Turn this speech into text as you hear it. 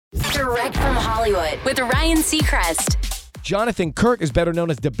Direct from Hollywood with Ryan Seacrest. Jonathan Kirk is better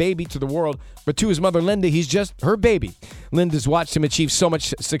known as DaBaby to the world, but to his mother Linda, he's just her baby. Linda's watched him achieve so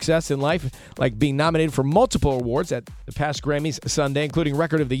much success in life, like being nominated for multiple awards at the past Grammys Sunday, including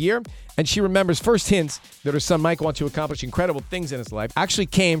Record of the Year, and she remembers first hints that her son Mike wants to accomplish incredible things in his life actually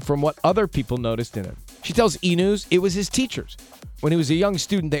came from what other people noticed in him. She tells E! News it was his teachers. When he was a young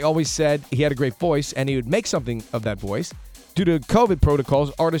student, they always said he had a great voice and he would make something of that voice. Due to COVID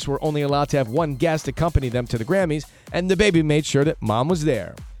protocols, artists were only allowed to have one guest accompany them to the Grammys, and DaBaby made sure that mom was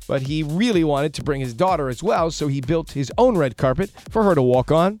there. But he really wanted to bring his daughter as well, so he built his own red carpet for her to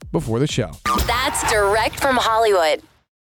walk on before the show. That's Direct from Hollywood.